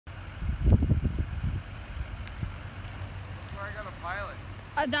pile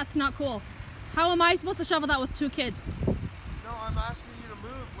it. That's not cool. How am I supposed to shovel that with 2 kids? No, I'm asking you to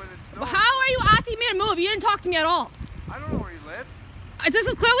move when it snows. How are you asking me to move? You didn't talk to me at all. I don't know where you live. This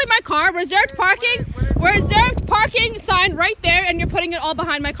is clearly my car. Reserved parking. Reserved parking sign right there, and you're putting it all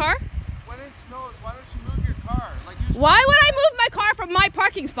behind my car? When it snows, why don't you move your car? Like why would I move my car from my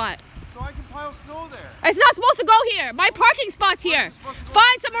parking spot? So I can pile snow there. It's not supposed to go here. My parking spot's here.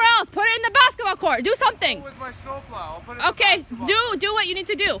 Find somewhere else. Put it in the basketball court. Do something. I'll go with my snowplow. I'll put it in Okay, the basketball court. do what you need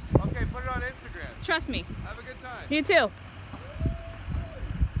to do. Okay, put it on Instagram. Trust me. Have a good time. You too.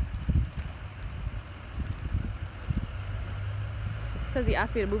 Says he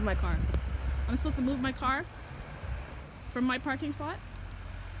asked me to move my car. I'm supposed to move my car from my parking spot,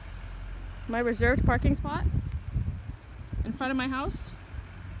 my reserved parking spot in front of my house.